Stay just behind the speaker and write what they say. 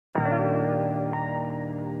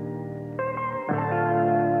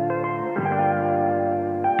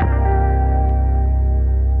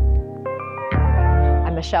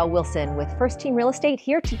Michelle Wilson with First Team Real Estate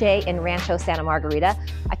here today in Rancho Santa Margarita.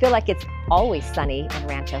 I feel like it's always sunny in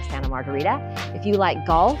Rancho Santa Margarita. If you like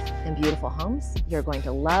golf and beautiful homes, you're going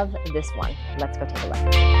to love this one. Let's go take a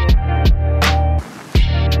look.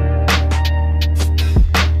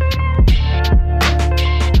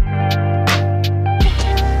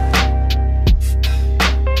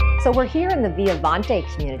 So we're here in the Villavante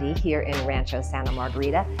community here in Rancho Santa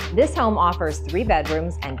Margarita. This home offers 3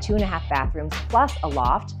 bedrooms and 2.5 bathrooms plus a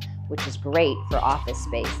loft, which is great for office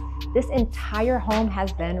space. This entire home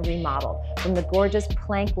has been remodeled, from the gorgeous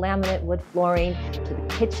plank laminate wood flooring to the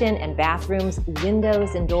kitchen and bathrooms,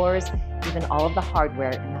 windows and doors. Even all of the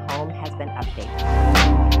hardware in the home has been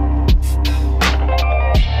updated.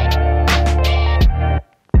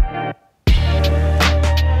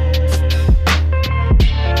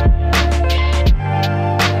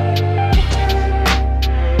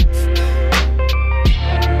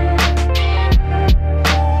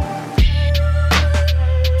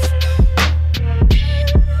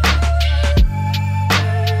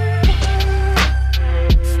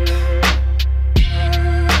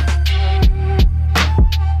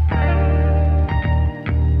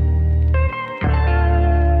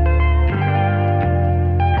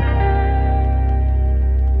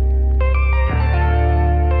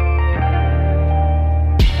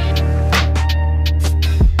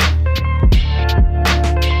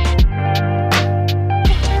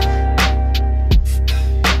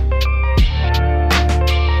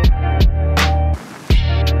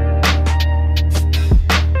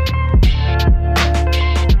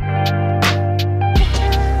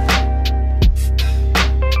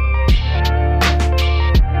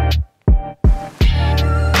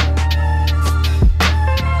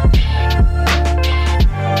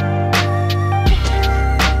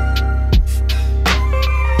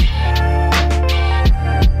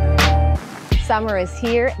 Summer is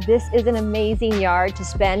here. This is an amazing yard to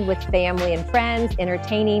spend with family and friends,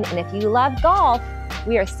 entertaining, and if you love golf,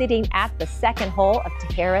 we are sitting at the second hole of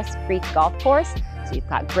Tijeras Creek Golf Course, so you've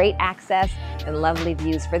got great access and lovely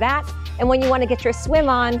views for that. And when you want to get your swim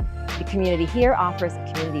on, the community here offers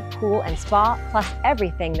a community pool and spa, plus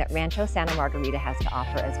everything that Rancho Santa Margarita has to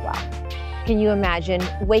offer as well. Can you imagine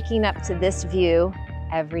waking up to this view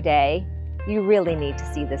every day? You really need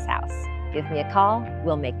to see this house. Give me a call,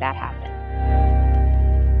 we'll make that happen.